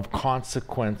of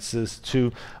consequences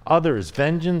to others.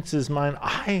 Vengeance is mine,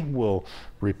 I will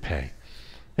repay.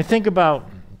 And think about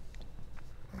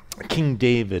King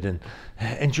David,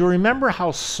 and you remember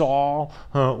how Saul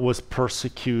was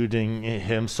persecuting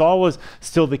him. Saul was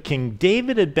still the king.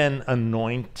 David had been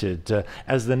anointed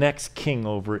as the next king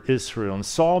over Israel, and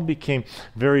Saul became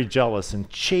very jealous and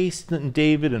chased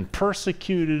David and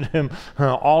persecuted him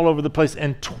all over the place.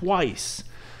 And twice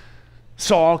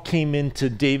Saul came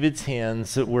into David's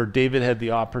hands where David had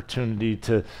the opportunity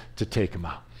to take him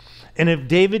out. And if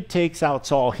David takes out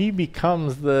Saul, he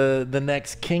becomes the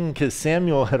next king, because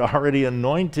Samuel had already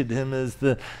anointed him as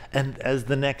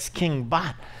the next king.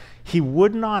 But he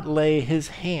would not lay his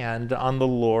hand on the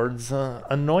Lord's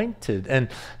anointed.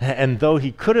 And though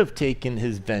he could have taken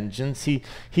his vengeance,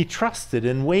 he trusted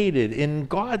and waited in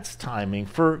God's timing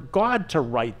for God to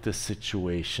right the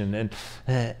situation.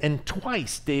 And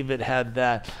twice David had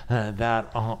that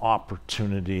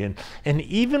opportunity. And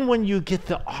even when you get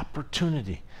the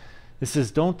opportunity, it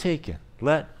says, don't take it.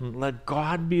 Let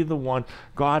God be the one.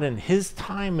 God in his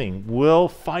timing will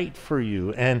fight for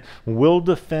you and will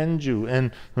defend you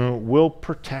and will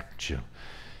protect you.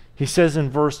 He says in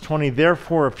verse 20,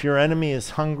 "Therefore, if your enemy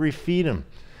is hungry, feed him.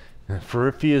 For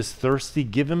if he is thirsty,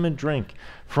 give him a drink.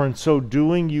 For in so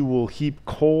doing, you will heap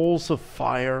coals of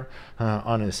fire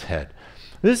on his head."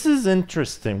 This is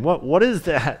interesting. What does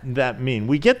that mean?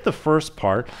 We get the first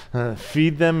part,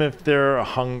 feed them if they're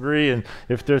hungry, and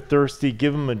if they're thirsty,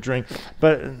 give them a drink.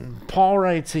 But Paul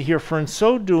writes here, "For in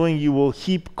so doing, you will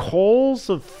heap coals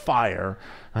of fire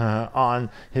on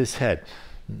his head."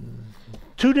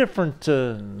 Two different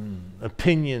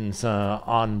opinions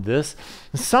on this.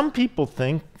 Some people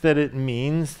think that it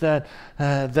means that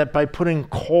that by putting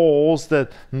coals,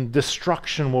 that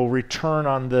destruction will return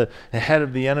on the head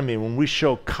of the enemy. When we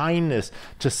show kindness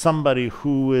to somebody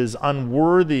who is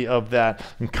unworthy of that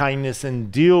kindness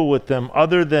and deal with them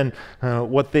other than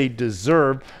what they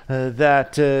deserve,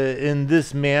 that in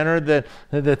this manner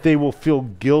that they will feel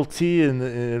guilty, and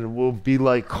it will be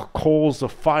like coals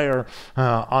of fire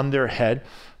on their head.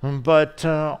 But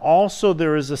also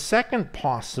there is a second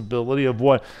possibility of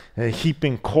what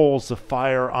heaping coals of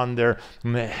fire on their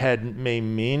head may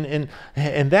mean,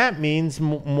 and that means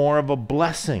more of a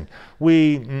blessing.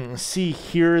 We see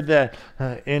here that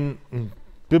in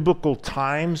biblical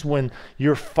times, when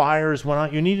your fires went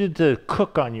out, you needed to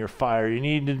cook on your fire. You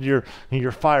needed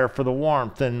your fire for the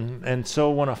warmth. And so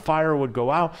when a fire would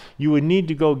go out, you would need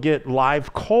to go get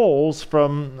live coals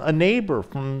from a neighbor,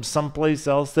 from someplace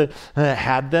else that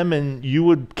had them, and you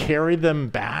would carry them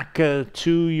back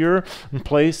to your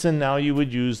place, and now you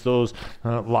would use those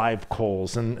live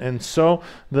coals. And so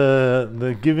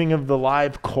the giving of the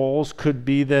live coals could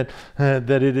be that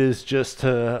it is just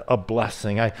a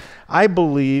blessing. I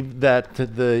believe that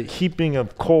the heaping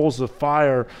of coals of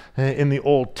fire in the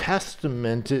Old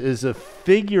Testament is a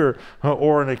figure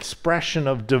or an expression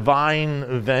of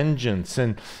divine vengeance,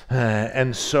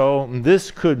 and so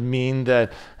this could mean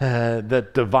that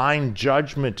that divine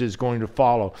judgment is going to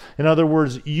follow. In other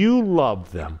words, you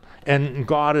love them, and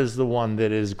God is the one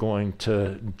that is going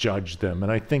to judge them.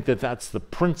 And I think that that's the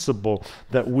principle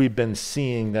that we've been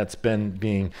seeing that's been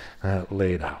being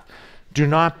laid out. Do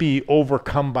not be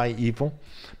overcome by evil,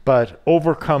 but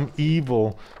overcome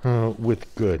evil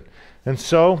with good. And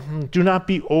so, do not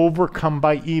be overcome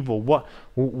by evil.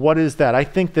 What is that? I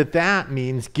think that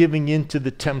means giving into the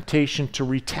temptation to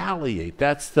retaliate.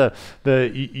 That's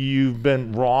you've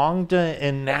been wronged,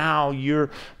 and now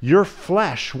your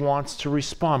flesh wants to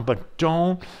respond. But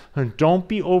don't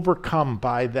be overcome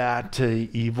by that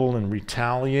evil and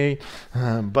retaliate,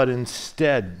 but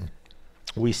instead,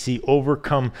 we see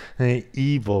overcome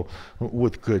evil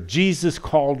with good. Jesus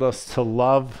called us to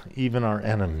love even our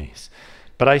enemies.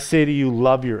 But I say to you,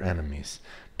 love your enemies.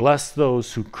 Bless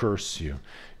those who curse you.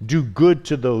 Do good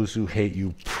to those who hate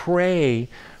you. Pray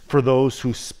for those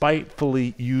who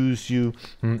spitefully use you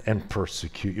and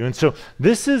persecute you. And so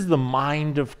this is the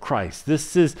mind of Christ.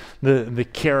 This is the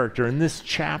character. In this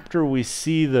chapter, we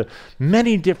see the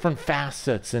many different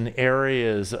facets and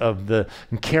areas of the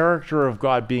character of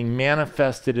God being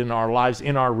manifested in our lives,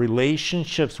 in our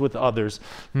relationships with others.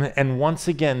 And once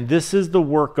again, this is the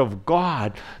work of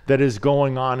God that is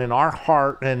going on in our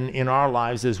heart and in our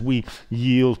lives as we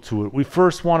yield to it. We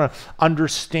first want to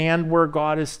understand where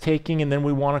God is taking, and then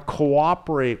we want to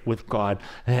cooperate with God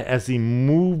as he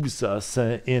moves us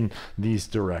in these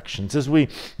directions. As we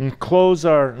close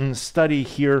our study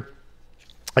here,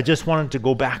 I just wanted to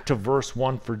go back to verse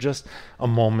 1 for just a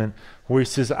moment, where he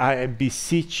says, I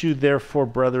beseech you therefore,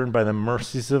 brethren, by the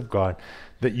mercies of God,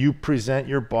 that you present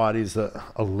your bodies a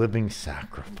living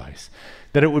sacrifice,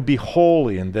 that it would be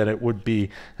holy and that it would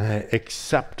be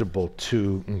acceptable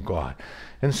to God.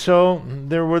 And so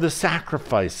there were the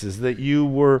sacrifices that you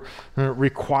were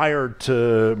required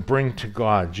to bring to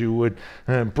God. You would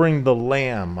bring the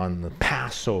lamb on the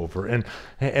Passover.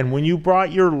 And when you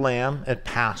brought your lamb at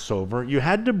Passover, you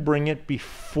had to bring it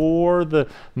before the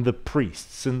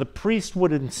priests. And the priest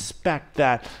would inspect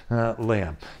that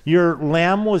lamb. Your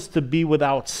lamb was to be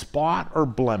without spot or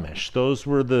blemish. Those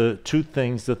were the two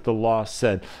things that the law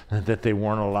said that they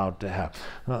weren't allowed to have.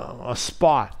 A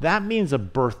spot, that means a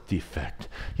birth defect.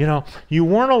 You know, you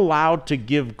weren't allowed to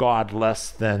give God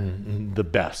less than the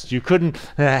best. You couldn't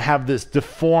have this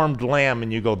deformed lamb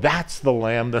and you go, that's the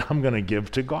lamb that I'm going to give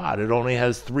to God. It only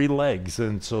has 3 legs,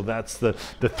 and so that's the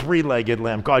 3-legged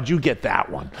lamb. God, you get that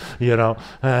one, you know.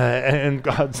 And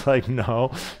God's like,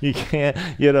 no, you can't.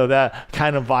 You know, that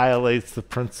kind of violates the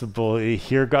principle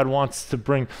here. God wants us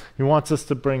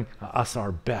to bring us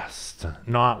our best,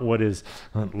 not what is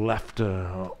left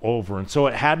over. And so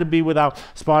it had to be without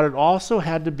spot. It also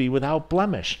had to be without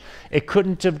blemish. It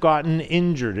couldn't have gotten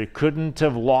injured. It couldn't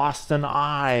have lost an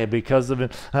eye because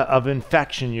of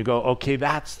infection. You go, okay,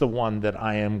 that's the one that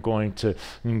I am going to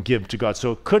give to God.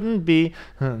 So it couldn't be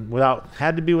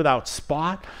had to be without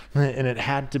spot, and it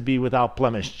had to be without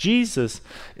blemish. Jesus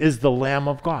is the Lamb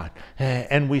of God,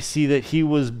 and we see that he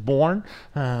was born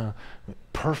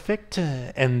perfect,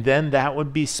 and then that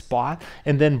would be spot,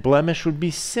 and then blemish would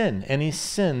be sin. Any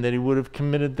sin that he would have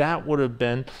committed, that would have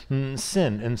been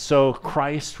sin. And so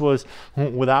Christ was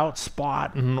without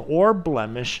spot or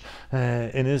blemish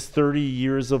in his 30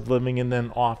 years of living, and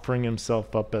then offering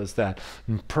himself up as that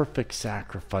perfect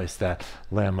sacrifice, that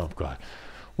Lamb of God.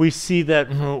 We see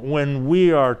that when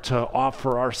we are to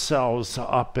offer ourselves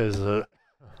up as a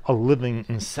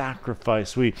living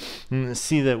sacrifice, we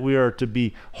see that we are to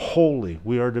be holy.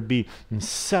 We are to be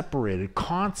separated,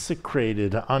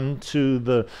 consecrated unto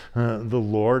the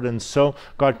Lord. And so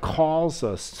God calls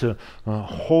us to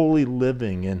holy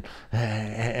living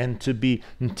and to be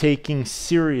taking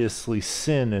seriously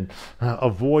sin and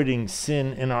avoiding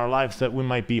sin in our lives, that we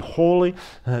might be holy,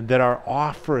 that our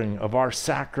offering of our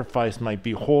sacrifice might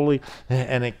be holy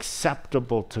and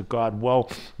acceptable to God,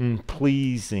 well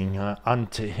pleasing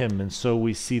unto Him. And so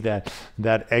we see that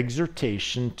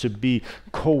exhortation to be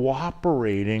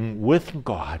cooperating with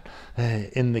God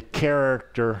in the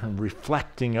character and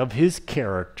reflecting of His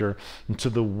character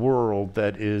into the world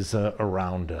that is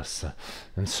around us.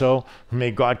 And so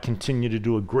may God continue to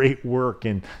do a great work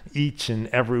in each and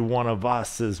every one of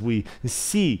us as we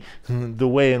see the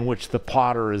way in which the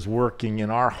potter is working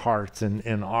in our hearts and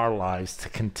in our lives to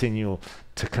continue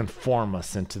to conform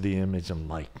us into the image and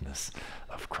likeness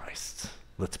of Christ.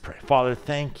 Let's pray. Father,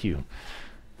 thank you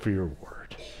for your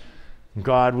word.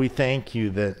 God, we thank you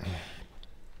that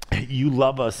you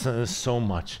love us so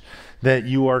much, that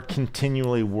you are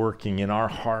continually working in our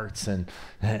hearts and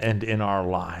in our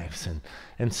lives.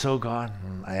 And so, God,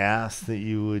 I ask that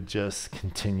you would just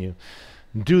continue.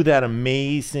 Do that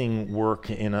amazing work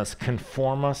in us.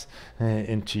 Conform us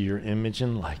into your image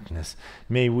and likeness.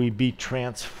 May we be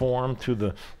transformed through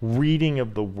the reading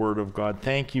of the Word of God.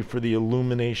 Thank you for the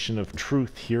illumination of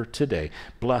truth here today.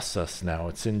 Bless us now.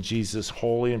 It's in Jesus'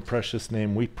 holy and precious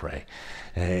name we pray.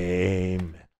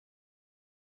 Amen.